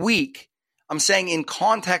saying it's weak. I'm saying in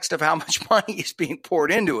context of how much money is being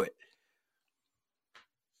poured into it.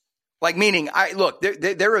 Like, meaning,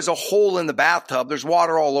 there is a hole in the bathtub. There's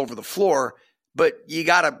water all over the floor, but you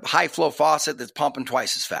got a high flow faucet that's pumping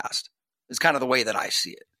twice as fast. It's kind of the way that I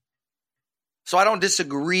see it. So I don't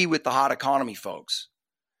disagree with the hot economy, folks.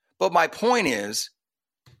 But my point is,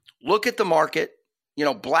 look at the market,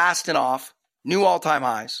 blasting off new all-time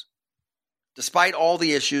highs, despite all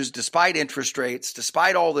the issues, despite interest rates,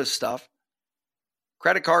 despite all this stuff,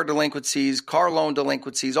 credit card delinquencies, car loan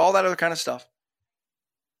delinquencies, all that other kind of stuff.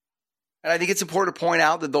 And I think it's important to point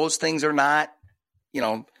out that those things are not,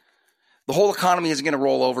 the whole economy isn't going to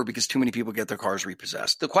roll over because too many people get their cars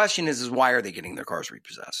repossessed. The question is why are they getting their cars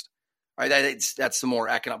repossessed? Right? That's the more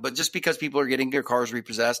economic. But just because people are getting their cars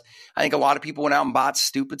repossessed, I think a lot of people went out and bought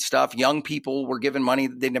stupid stuff. Young people were given money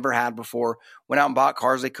that they never had before, went out and bought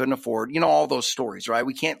cars they couldn't afford. All those stories, right?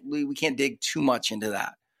 We can't dig too much into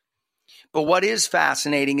that. But what is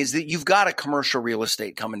fascinating is that you've got a commercial real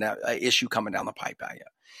estate issue coming down the pipe at you.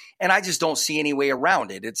 And I just don't see any way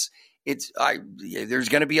around it. There's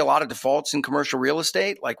going to be a lot of defaults in commercial real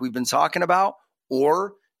estate, like we've been talking about,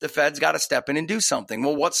 or the Fed's got to step in and do something.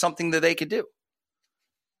 Well, what's something that they could do?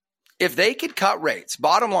 If they could cut rates,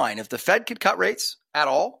 bottom line, if the Fed could cut rates at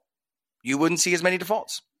all, you wouldn't see as many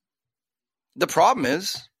defaults. The problem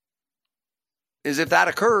is if that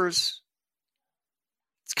occurs,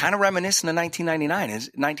 it's kind of reminiscent of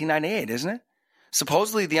 1998, isn't it?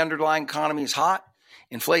 Supposedly the underlying economy is hot.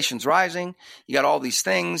 Inflation's rising. You got all these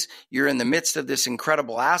things. You're in the midst of this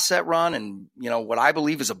incredible asset run and, what I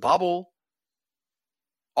believe is a bubble.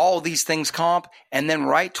 All these things comp. And then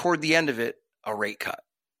right toward the end of it, a rate cut.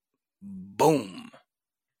 Boom.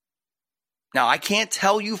 Now, I can't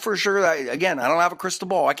tell you for sure. Again, I don't have a crystal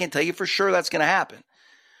ball. I can't tell you for sure that's going to happen.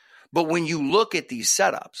 But when you look at these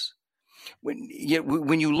setups, when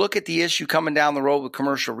you look at the issue coming down the road with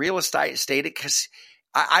commercial real estate,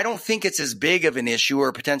 I don't think it's as big of an issue or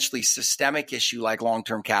a potentially systemic issue like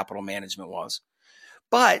long-term capital management was.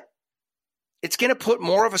 But it's going to put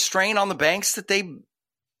more of a strain on the banks that they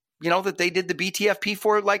did the BTFP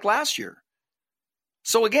for like last year.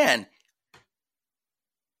 So again,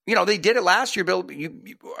 they did it last year, Bill.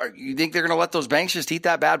 You think they're going to let those banks just eat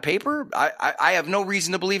that bad paper? I have no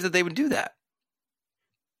reason to believe that they would do that.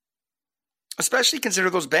 Especially consider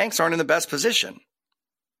those banks aren't in the best position.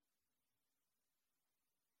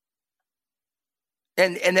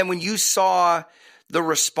 And then when you saw the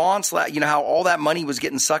response, how all that money was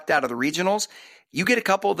getting sucked out of the regionals, you get a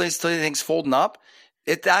couple of these things folding up.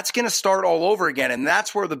 That's going to start all over again. And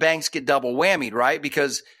that's where the banks get double whammied, right?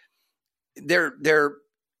 Because they're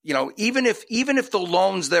even if the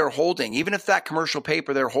loans they're holding, even if that commercial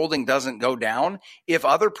paper they're holding doesn't go down, if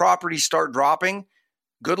other properties start dropping,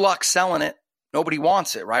 good luck selling it. Nobody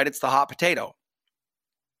wants it, right? It's the hot potato.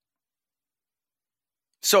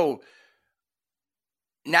 So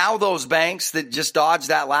now those banks that just dodged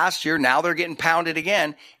that last year, now they're getting pounded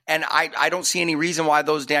again. And I don't see any reason why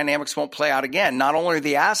those dynamics won't play out again. Not only are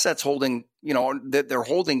the assets holding, that they're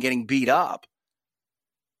holding getting beat up,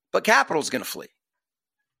 but capital's going to flee.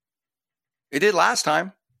 It did last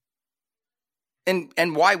time.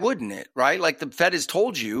 And why wouldn't it, right? Like the Fed has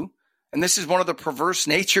told you, and this is one of the perverse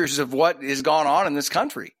natures of what has gone on in this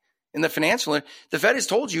country, in the financial, the Fed has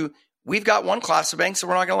told you, we've got one class of banks that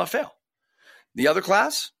we're not going to let fail. The other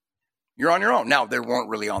class, you're on your own. Now, they weren't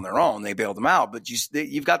really on their own. They bailed them out. But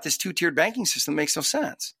you've got this two-tiered banking system that makes no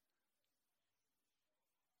sense.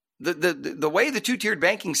 The way the two-tiered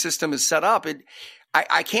banking system is set up,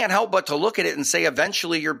 I can't help but to look at it and say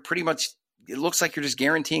eventually you're pretty much, it looks like you're just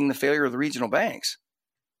guaranteeing the failure of the regional banks.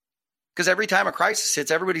 Because every time a crisis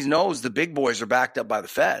hits, everybody knows the big boys are backed up by the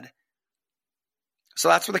Fed. So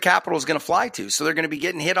that's where the capital is going to fly to. So they're going to be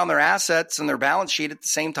getting hit on their assets and their balance sheet at the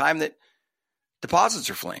same time that deposits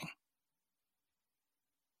are fleeing.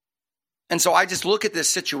 And so I just look at this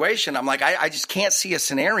situation. I'm like, I just can't see a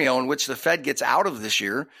scenario in which the Fed gets out of this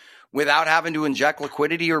year without having to inject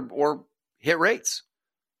liquidity or hit rates,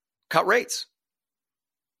 cut rates.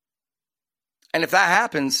 And if that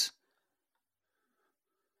happens,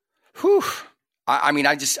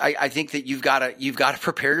 I think that you've got to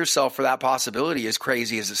prepare yourself for that possibility, as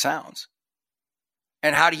crazy as it sounds.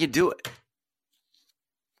 And how do you do it?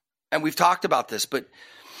 And we've talked about this, but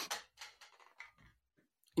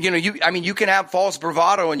you can have false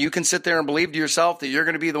bravado and you can sit there and believe to yourself that you're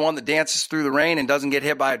going to be the one that dances through the rain and doesn't get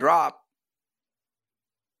hit by a drop.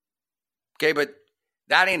 Okay, but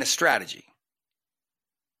that ain't a strategy.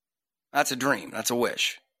 That's a dream. That's a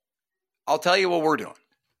wish. I'll tell you what we're doing.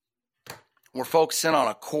 We're focusing on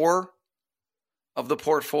a core of the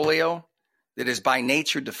portfolio that is by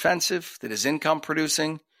nature defensive, that is income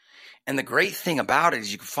producing. And the great thing about it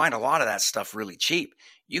is you can find a lot of that stuff really cheap.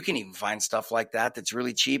 You can even find stuff like that that's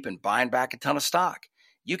really cheap and buying back a ton of stock.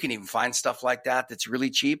 You can even find stuff like that that's really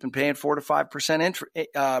cheap and paying 4 to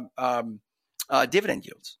 5% dividend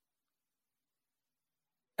yields.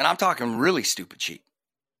 And I'm talking really stupid cheap.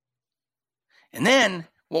 And then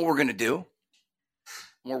what we're going to do,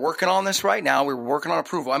 we're working on this right now. We're working on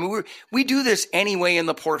approval. I mean, we do this anyway in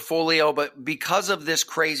the portfolio, but because of this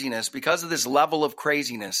craziness, because of this level of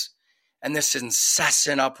craziness and this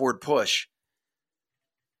incessant upward push,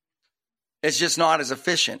 it's just not as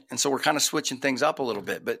efficient. And so we're kind of switching things up a little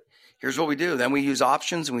bit. But here's what we do. Then we use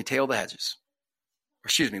options and we tail the hedges.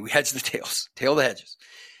 We hedge the tails. Tail the hedges.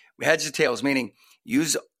 We hedge the tails, meaning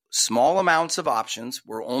use small amounts of options.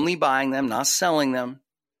 We're only buying them, not selling them,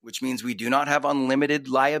 which means we do not have unlimited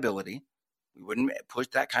liability. We wouldn't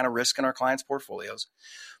put that kind of risk in our clients' portfolios.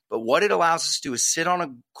 But what it allows us to do is sit on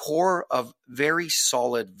a core of very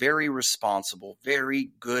solid, very responsible, very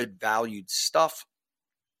good valued stuff.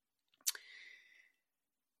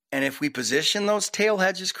 And if we position those tail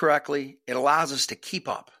hedges correctly, it allows us to keep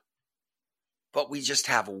up. But we just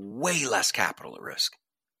have way less capital at risk.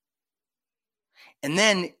 And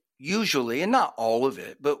then usually, and not all of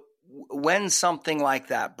it, but when something like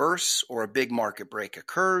that bursts or a big market break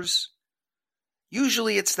occurs,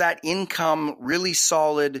 usually it's that income, really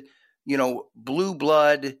solid, blue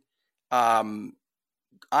blood,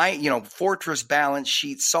 fortress balance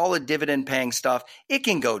sheet, solid dividend paying stuff. It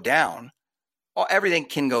can go down. Everything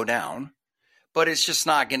can go down, but it's just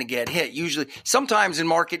not going to get hit. Usually, sometimes in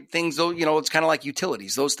market things, though, it's kind of like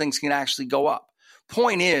utilities. Those things can actually go up.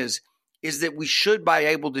 Point is that we should be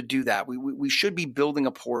able to do that. We should be building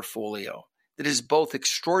a portfolio that is both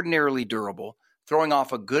extraordinarily durable, throwing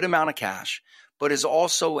off a good amount of cash, but is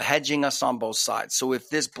also hedging us on both sides. So if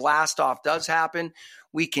this blast off does happen,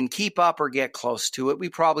 we can keep up or get close to it. We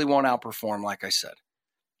probably won't outperform, like I said,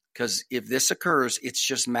 because if this occurs, it's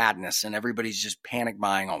just madness and everybody's just panic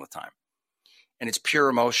buying all the time. And it's pure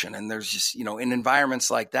emotion. And there's just, in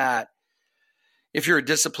environments like that, if you're a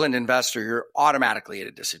disciplined investor, you're automatically at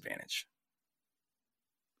a disadvantage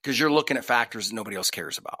because you're looking at factors that nobody else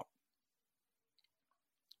cares about.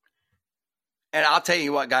 And I'll tell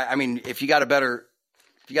you what, guy, I mean, if you got a better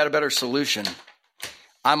solution,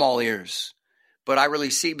 I'm all ears. But I really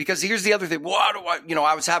see, because here's the other thing.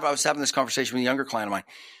 I was having this conversation with a younger client of mine.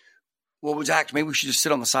 Well, Zach, maybe we should just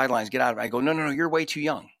sit on the sidelines, get out of it. I go, no, you're way too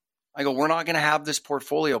young. I go, we're not going to have this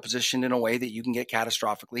portfolio positioned in a way that you can get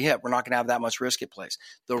catastrophically hit. We're not going to have that much risk at place.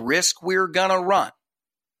 The risk we're going to run,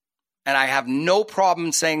 and I have no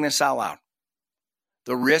problem saying this out loud,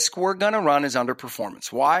 the risk we're going to run is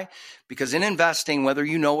underperformance. Why? Because in investing, whether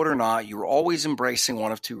you know it or not, you're always embracing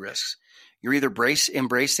one of two risks. You're either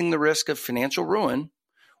embracing the risk of financial ruin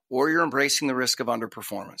or you're embracing the risk of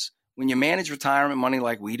underperformance. When you manage retirement money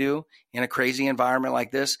like we do in a crazy environment like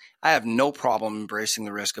this, I have no problem embracing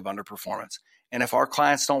the risk of underperformance. And if our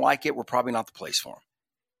clients don't like it, we're probably not the place for them.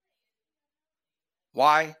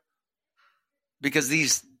 Why? Because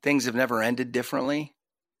these things have never ended differently.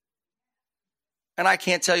 And I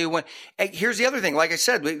can't tell you when. Here's the other thing. Like I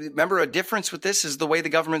said, remember, a difference with this is the way the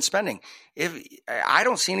government's spending. I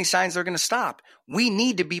don't see any signs they're going to stop. We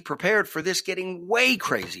need to be prepared for this getting way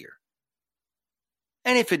crazier.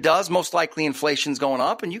 And if it does, most likely inflation's going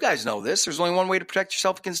up. And you guys know this. There's only one way to protect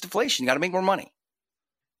yourself against inflation. You got to make more money.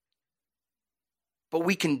 But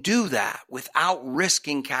we can do that without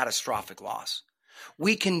risking catastrophic loss.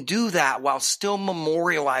 We can do that while still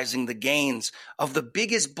memorializing the gains of the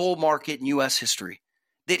biggest bull market in U.S. history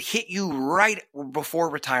that hit you right before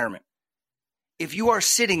retirement. If you are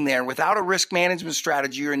sitting there without a risk management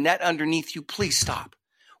strategy or a net underneath you, please stop.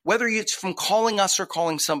 Whether it's from calling us or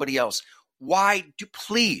calling somebody else,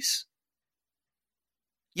 please.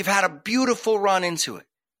 You've had a beautiful run into it.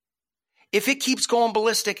 If it keeps going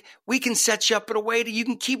ballistic, we can set you up in a way that you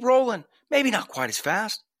can keep rolling. Maybe not quite as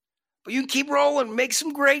fast, but you can keep rolling, make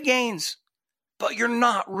some great gains. But you're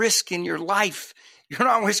not risking your life. You're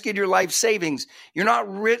not risking your life savings. You're not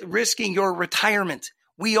risking your retirement.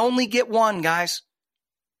 We only get one, guys.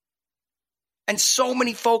 And so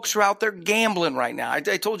many folks are out there gambling right now. I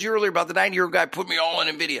told you earlier about the 90-year-old guy put me all in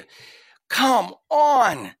NVIDIA. Come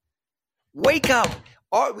on. Wake up.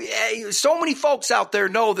 So many folks out there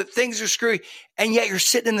know that things are screwy, and yet you're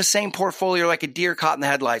sitting in the same portfolio like a deer caught in the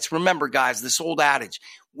headlights. Remember, guys, this old adage,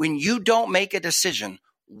 when you don't make a decision,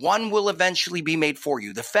 one will eventually be made for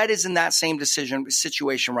you. The Fed is in that same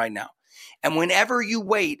situation right now. And whenever you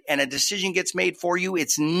wait and a decision gets made for you,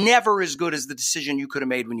 it's never as good as the decision you could have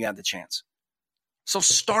made when you had the chance. So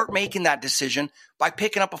start making that decision by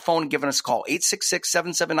picking up a phone and giving us a call,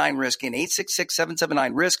 866-779-RISK and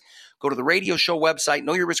 866-779-RISK. Go to the radio show website,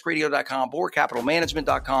 knowyourriskradio.com,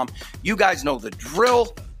 bulwarkcapitalmanagement.com. You guys know the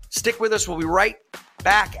drill. Stick with us. We'll be right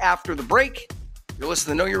back after the break. You're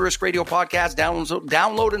listening to the Know Your Risk Radio podcast.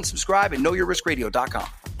 Download and subscribe at knowyourriskradio.com.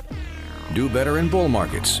 Do better in bull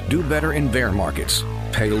markets. Do better in bear markets.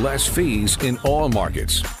 Pay less fees in all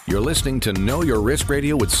markets. You're listening to Know Your Risk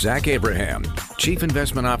Radio with Zach Abraham, Chief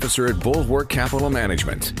Investment Officer at Bulwark Capital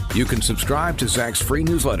Management. You can subscribe to Zach's free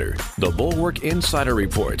newsletter, The Bulwark Insider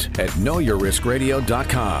Report, at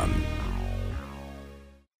knowyourriskradio.com.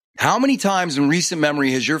 How many times in recent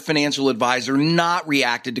memory has your financial advisor not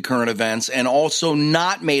reacted to current events and also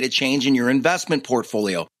not made a change in your investment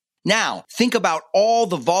portfolio? Now, think about all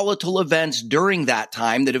the volatile events during that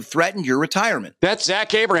time that have threatened your retirement. That's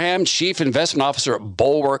Zach Abraham, Chief Investment Officer at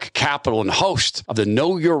Bulwark Capital and host of the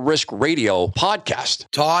Know Your Risk Radio podcast.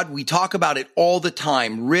 Todd, we talk about it all the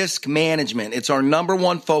time. Risk management. It's our number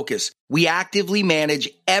one focus. We actively manage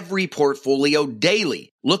every portfolio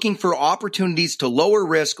daily, looking for opportunities to lower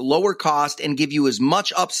risk, lower cost, and give you as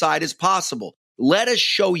much upside as possible. Let us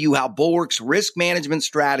show you how Bulwark's risk management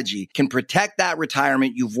strategy can protect that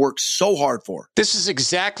retirement you've worked so hard for. This is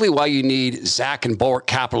exactly why you need Zach and Bulwark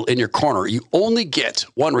Capital in your corner. You only get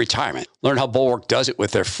one retirement. Learn how Bulwark does it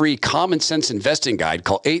with their free common sense investing guide.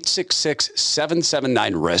 Call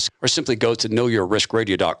 866-779-RISK or simply go to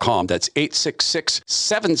knowyourriskradio.com. That's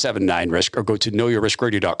 866-779-RISK or go to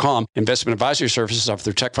knowyourriskradio.com. Investment advisory services offered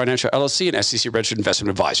through Tech Financial LLC and SEC registered investment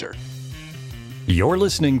advisor. You're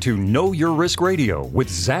listening to Know Your Risk Radio with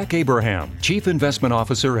Zach Abraham, Chief Investment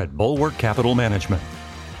Officer at Bulwark Capital Management.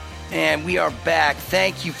 And we are back.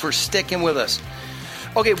 Thank you for sticking with us.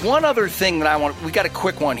 Okay, one other thing that we got a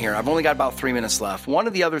quick one here. I've only got about 3 minutes left. One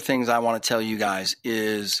of the other things I want to tell you guys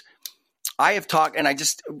is I have talked, and I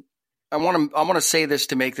want to say this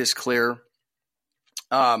to make this clear.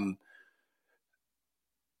 I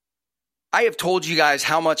have told you guys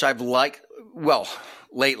how much I've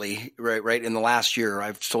lately, right in the last year,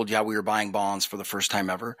 I've told you how we were buying bonds for the first time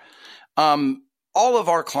ever. All of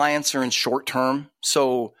our clients are in short term,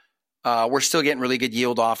 so we're still getting really good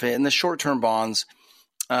yield off it. And the short term bonds,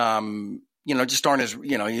 just aren't as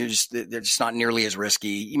they're just not nearly as risky.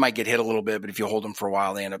 You might get hit a little bit, but if you hold them for a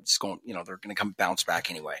while, they end up just going. They're going to bounce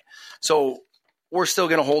back anyway. So we're still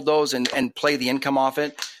going to hold those and play the income off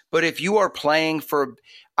it. But if you are playing for,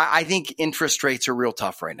 I think interest rates are real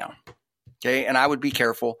tough right now. Okay. And I would be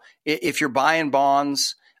careful. If you're buying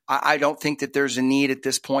bonds, I don't think that there's a need at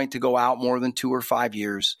this point to go out more than 2 or 5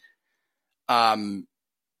 years. I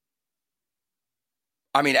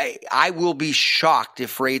will be shocked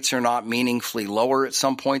if rates are not meaningfully lower at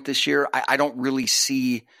some point this year. I don't really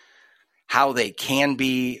see how they can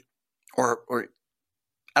be, or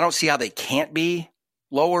I don't see how they can't be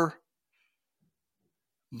lower.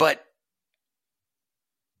 But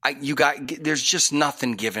there's just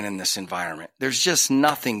nothing given in this environment. There's just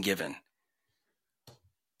nothing given.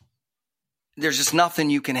 There's just nothing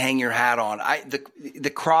you can hang your hat on. The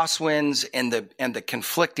crosswinds and the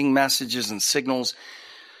conflicting messages and signals,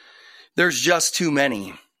 there's just too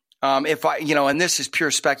many. And this is pure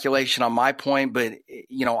speculation on my point, but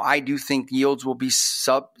I do think yields will be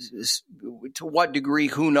to what degree,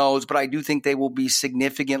 who knows, but I do think they will be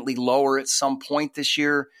significantly lower at some point this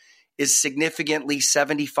year. Is significantly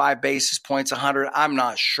 75 basis points, 100? I'm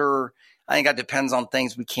not sure. I think that depends on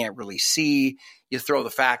things we can't really see. You throw the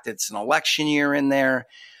fact that it's an election year in there.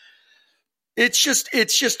 It's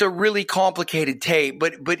just a really complicated tape,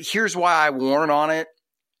 but here's why I warn on it.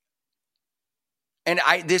 And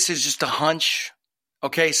this is just a hunch.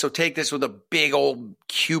 Okay, so take this with a big old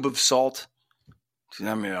cube of salt.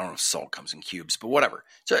 I mean, I don't know if salt comes in cubes, but whatever.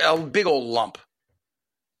 It's a big old lump.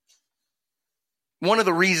 One of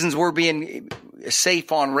the reasons we're being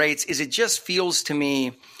safe on rates is it just feels to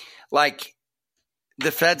me like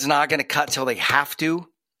the Fed's not going to cut till they have to.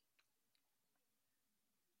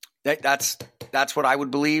 That's what I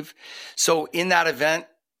would believe. So in that event,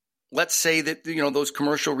 let's say that, those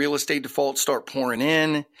commercial real estate defaults start pouring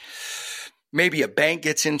in. Maybe a bank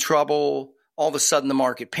gets in trouble. All of a sudden the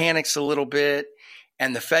market panics a little bit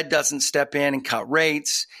and the Fed doesn't step in and cut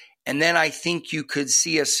rates. And then I think you could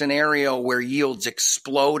see a scenario where yields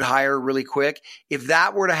explode higher really quick. If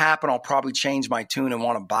that were to happen, I'll probably change my tune and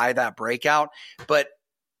want to buy that breakout. But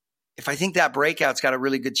if I think that breakout's got a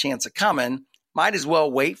really good chance of coming, might as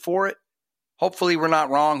well wait for it. Hopefully we're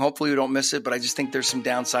not wrong. Hopefully we don't miss it, but I just think there's some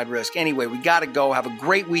downside risk. Anyway, we got to go. Have a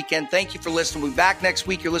great weekend. Thank you for listening. We'll be back next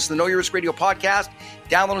week. You're listening to Know Your Risk Radio podcast.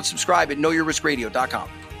 Download and subscribe at knowyourriskradio.com.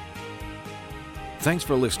 Thanks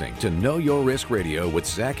for listening to Know Your Risk Radio with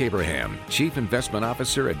Zach Abraham, Chief Investment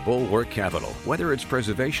Officer at Bulwark Capital. Whether it's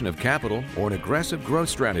preservation of capital or an aggressive growth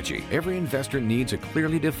strategy, every investor needs a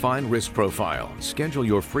clearly defined risk profile. Schedule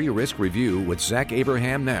your free risk review with Zach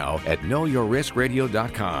Abraham now at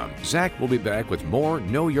knowyourriskradio.com. Zach will be back with more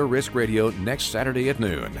Know Your Risk Radio next Saturday at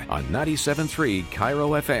noon on 97.3 Cairo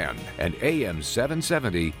FM and AM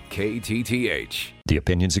 770 KTTH. The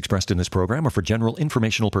opinions expressed in this program are for general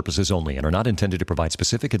informational purposes only and are not intended to provide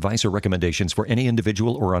specific advice or recommendations for any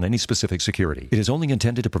individual or on any specific security. It is only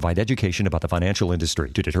intended to provide education about the financial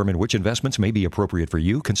industry. To determine which investments may be appropriate for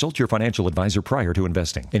you, consult your financial advisor prior to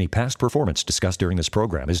investing. Any past performance discussed during this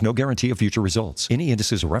program is no guarantee of future results. Any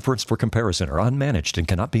indices referenced for comparison are unmanaged and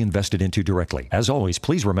cannot be invested into directly. As always,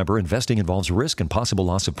 please remember investing involves risk and possible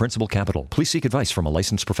loss of principal capital. Please seek advice from a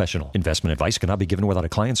licensed professional. Investment advice cannot be given without a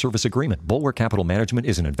client service agreement. Bulwark Capital Management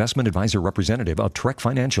is an investment advisor representative of Trek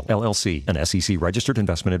Financial, LLC, an SEC-registered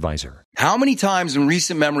investment advisor. How many times in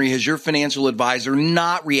recent memory has your financial advisor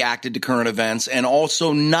not reacted to current events and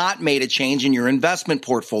also not made a change in your investment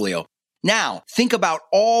portfolio? Now, think about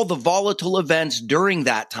all the volatile events during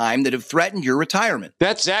that time that have threatened your retirement.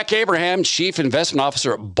 That's Zach Abraham, Chief Investment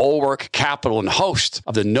Officer at Bulwark Capital and host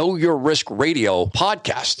of the Know Your Risk Radio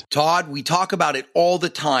podcast. Todd, we talk about it all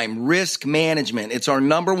the time. Risk management. It's our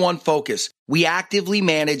number one focus. We actively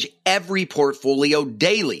manage every portfolio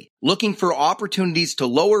daily, looking for opportunities to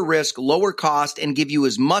lower risk, lower cost, and give you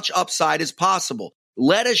as much upside as possible.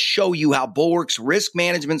 Let us show you how Bulwark's risk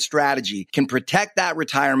management strategy can protect that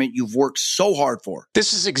retirement you've worked so hard for.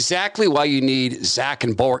 This is exactly why you need Zach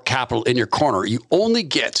and Bulwark Capital in your corner. You only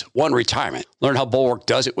get one retirement. Learn how Bulwark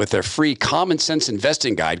does it with their free common sense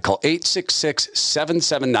investing guide. Call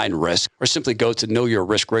 866-779-RISK or simply go to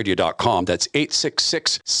knowyourriskradio.com. That's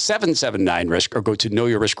 866-779-RISK or go to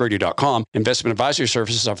knowyourriskradio.com. Investment advisory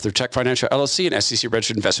services offered through Tech Financial LLC and SEC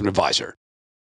registered investment advisor.